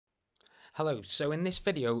Hello, so in this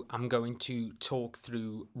video I'm going to talk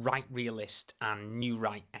through right realist and new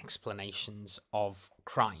right explanations of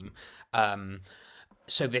crime.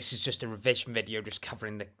 So this is just a revision video just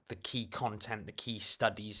covering the key content, the key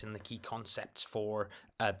studies and the key concepts for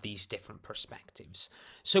these different perspectives.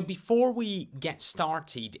 So before we get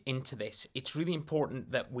started into this, it's really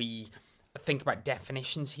important that we think about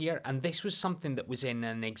definitions here, and this was something that was in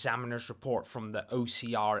an examiner's report from the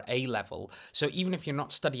OCR A level. So even if you're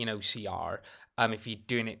not studying OCR, if you're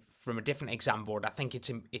doing it from a different exam board, I think it's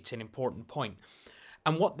an important point.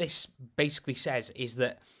 And what this basically says is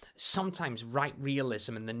that sometimes right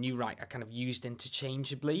realism and the new right are kind of used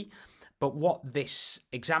interchangeably, but what this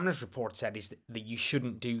examiner's report said is that you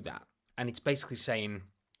shouldn't do that, and it's basically saying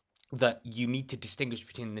that you need to distinguish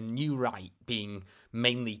between the new right being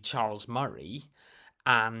mainly Charles Murray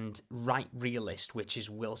and right realist, which is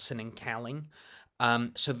Wilson and Kelling.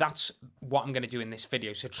 So that's what I'm going to do in this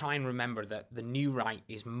video. So try and remember that the new right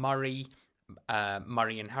is Murray,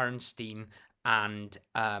 Murray and Herrnstein, and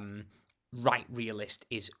right realist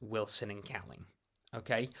is Wilson and Kelling.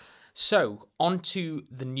 Okay, so on to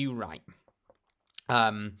the new right.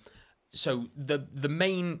 So the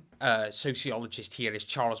main sociologist here is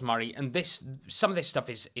Charles Murray, and some of this stuff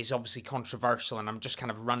is obviously controversial, and I'm just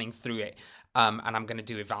kind of running through it, and I'm going to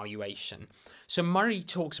do evaluation. So Murray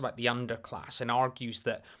talks about the underclass and argues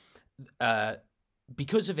that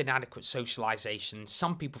because of inadequate socialization,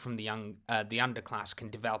 some people from the underclass can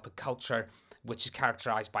develop a culture which is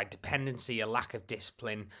characterized by dependency, a lack of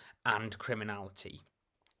discipline, and criminality.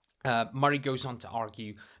 Murray goes on to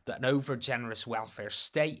argue that an over-generous welfare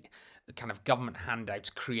state, kind of government handouts,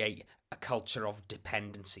 create a culture of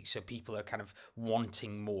dependency. So people are kind of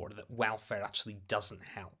wanting more, that welfare actually doesn't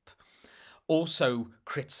help. Also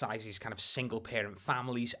criticizes kind of single-parent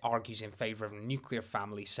families, argues in favor of a nuclear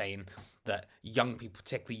family, saying that young people,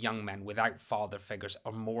 particularly young men without father figures,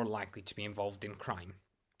 are more likely to be involved in crime.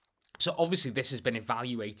 So obviously this has been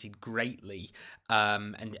evaluated greatly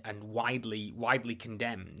and widely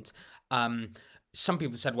condemned. Some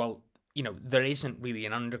people said, well, you know, there isn't really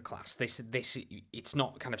an underclass. It's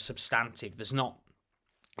not kind of substantive. There's not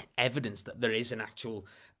evidence that there is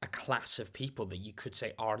a class of people that you could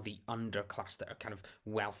say are the underclass, that are kind of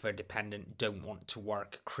welfare dependent, don't want to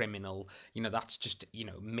work, criminal. You know, that's just, you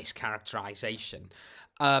know, mischaracterization.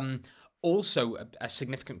 Also, a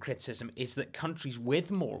significant criticism is that countries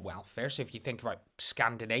with more welfare, so if you think about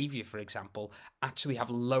Scandinavia, for example, actually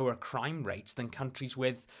have lower crime rates than countries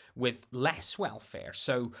with less welfare.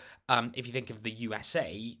 So if you think of the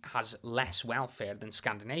USA has less welfare than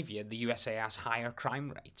Scandinavia, the USA has higher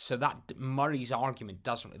crime rates. So that Murray's argument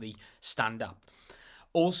doesn't really stand up.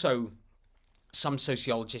 Also, some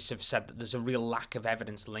sociologists have said that there's a real lack of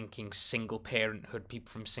evidence linking single parenthood,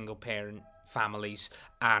 people from single parent families,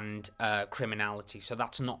 and criminality. So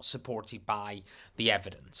that's not supported by the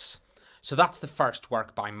evidence. So that's the first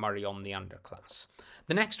work by Murray on the underclass.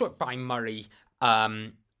 The next work by Murray,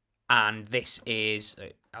 and this is,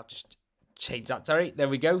 I'll just change that, sorry, there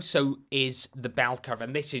we go, so is the bell curve,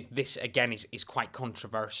 and this again is quite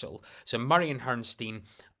controversial. So Murray and Herrnstein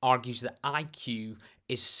argues that IQ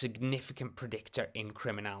is a significant predictor in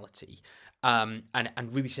criminality, and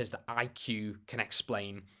really says that IQ can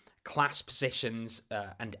explain class positions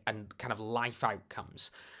and kind of life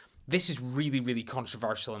outcomes. This is really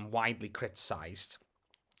controversial and widely criticized.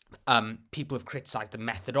 People have criticized the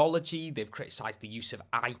methodology. They've criticized the use of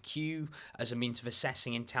IQ as a means of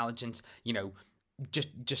assessing intelligence. You know,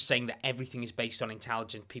 just saying that everything is based on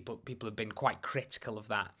intelligence. People have been quite critical of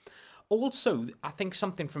that. Also, I think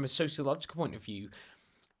something from a sociological point of view,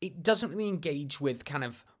 it doesn't really engage with kind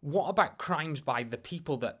of what about crimes by the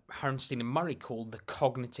people that Herrnstein and Murray call the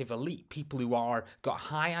cognitive elite, people who got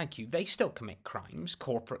high IQ. They still commit crimes,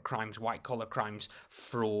 corporate crimes, white collar crimes,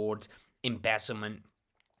 fraud, embezzlement,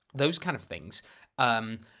 those kind of things.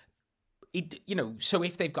 So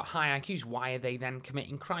if they've got high IQs, why are they then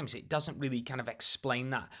committing crimes? It doesn't really kind of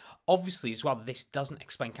explain that. Obviously, as well, this doesn't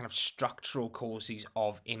explain kind of structural causes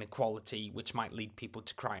of inequality, which might lead people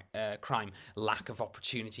to crime, lack of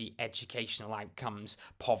opportunity, educational outcomes,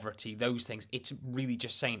 poverty, those things. It's really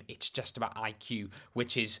just saying it's just about IQ,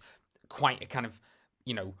 which is quite a kind of,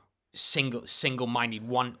 you know, single-minded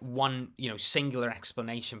one singular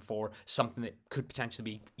explanation for something that could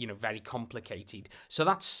potentially be, you know, very complicated. So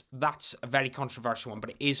that's a very controversial one,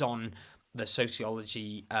 but it is on the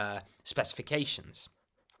sociology specifications.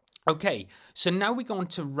 Okay, so now we go on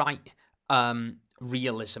to right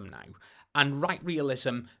realism now. And right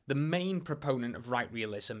realism, the main proponent of right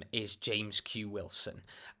realism is James Q. Wilson.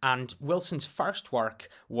 And Wilson's first work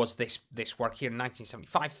was this work here in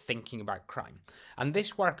 1975, Thinking About Crime. And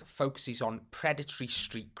this work focuses on predatory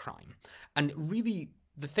street crime. And really,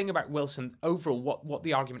 the thing about Wilson overall, what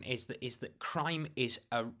the argument is that crime is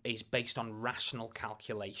based on rational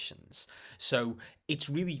calculations. So it's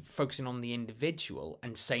really focusing on the individual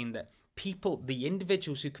and saying that the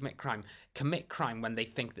individuals who commit crime when they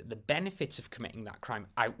think that the benefits of committing that crime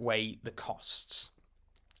outweigh the costs.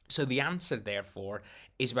 So the answer, therefore,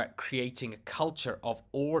 is about creating a culture of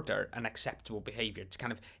order and acceptable behavior to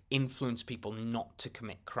kind of influence people not to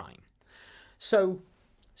commit crime. So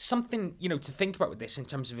something, to think about with this in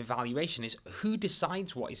terms of evaluation is who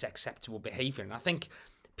decides what is acceptable behavior. And I think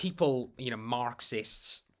people,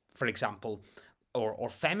 Marxists, for example, or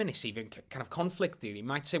feminists, even kind of conflict theory,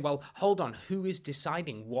 might say, well, hold on, who is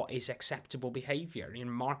deciding what is acceptable behavior?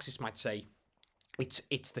 Marxists might say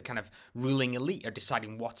it's the kind of ruling elite are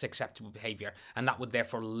deciding what's acceptable behavior, and that would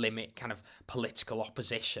therefore limit kind of political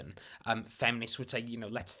opposition. Feminists would say,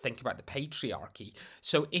 let's think about the patriarchy.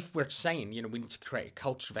 So if we're saying, we need to create a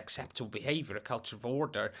culture of acceptable behavior, a culture of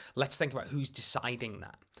order, let's think about who's deciding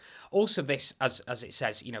that. Also, this, as it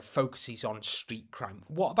says, focuses on street crime.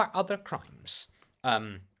 What about other crimes?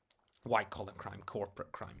 White-collar crime,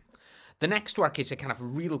 corporate crime. The next work is a kind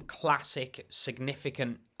of real classic,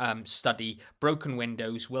 significant study, Broken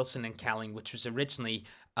Windows, Wilson and Kelling, which was originally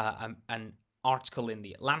an article in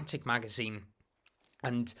the Atlantic magazine.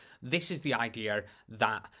 And this is the idea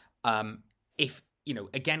that if,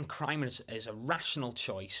 again, crime is a rational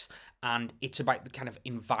choice, and it's about the kind of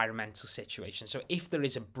environmental situation. So if there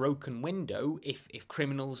is a broken window, if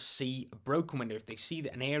criminals see a broken window, if they see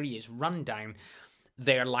that an area is run down,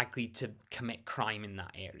 they're likely to commit crime in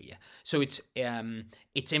that area. So it's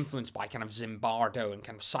influenced by kind of Zimbardo and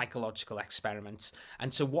kind of psychological experiments.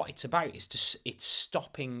 And so what it's about is it's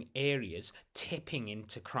stopping areas tipping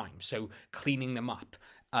into crime. So cleaning them up,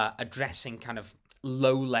 addressing kind of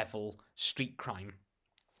low-level street crime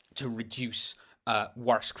to reduce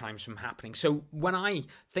worse crimes from happening. So when I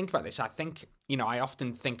think about this, I think, I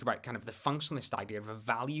often think about kind of the functionalist idea of a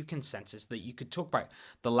value consensus that you could talk about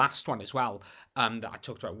the last one as well, that I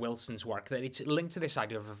talked about Wilson's work, that it's linked to this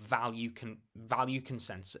idea of a value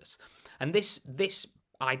consensus. And this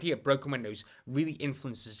idea of broken windows really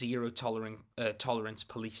influences zero tolerance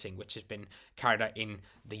policing, which has been carried out in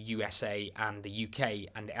the USA and the UK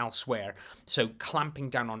and elsewhere. So clamping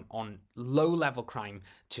down on low-level crime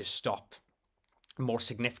to stop more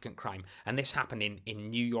significant crime. And this happened in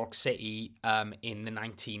New York City in the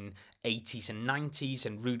 1980s and 90s,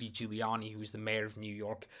 and Rudy Giuliani, who was the mayor of New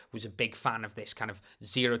York, was a big fan of this kind of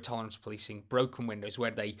zero tolerance policing, broken windows,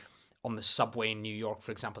 where they, on the subway in New York,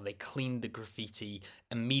 for example, they cleaned the graffiti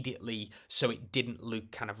immediately so it didn't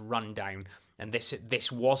look kind of run down. And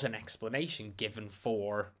this was an explanation given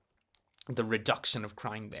for the reduction of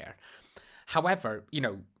crime there. However,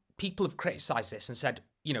 people have criticized this and said,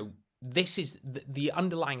 this is the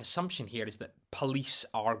underlying assumption here is that police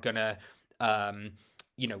are gonna,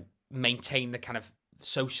 maintain the kind of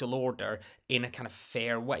social order in a kind of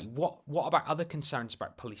fair way. What about other concerns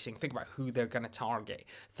about policing? Think about who they're going to target.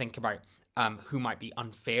 Think about who might be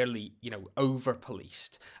unfairly,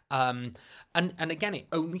 over-policed. And again, it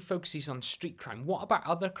only focuses on street crime. What about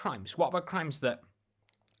other crimes? What about crimes that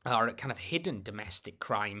are kind of hidden? Domestic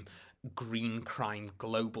crime, green crime,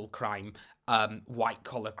 global crime,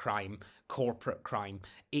 white-collar crime, corporate crime.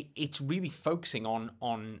 It's really focusing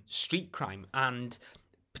on street crime, and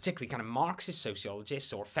particularly kind of Marxist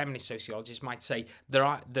sociologists or feminist sociologists might say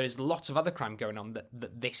there's lots of other crime going on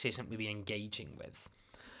that this isn't really engaging with.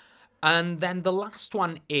 And then the last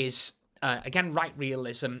one is, again, right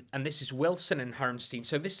realism, and this is Wilson and Herrnstein.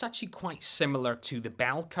 So this is actually quite similar to the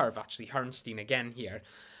bell curve, actually, Herrnstein again here.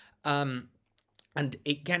 And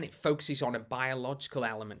again, it focuses on a biological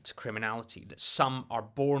element to criminality, that some are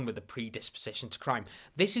born with a predisposition to crime.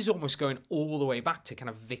 This is almost going all the way back to kind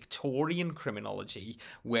of Victorian criminology,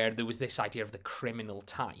 where there was this idea of the criminal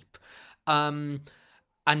type. And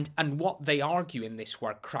what they argue in this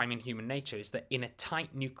work, Crime and Human Nature, is that in a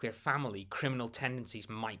tight nuclear family, criminal tendencies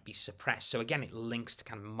might be suppressed. So again, it links to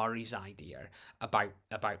kind of Murray's idea about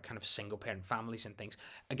kind of single-parent families and things.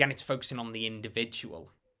 Again, it's focusing on the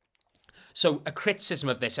individual. So a criticism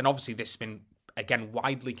of this, and obviously this has been, again,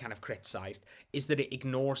 widely kind of criticised, is that it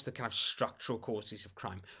ignores the kind of structural causes of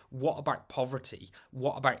crime. What about poverty?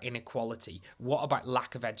 What about inequality? What about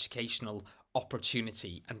lack of educational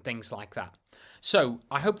opportunity and things like that? So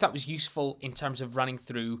I hope that was useful in terms of running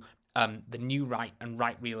through the new right and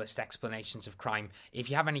right realist explanations of crime. If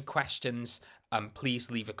you have any questions,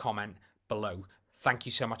 please leave a comment below. Thank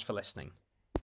you so much for listening.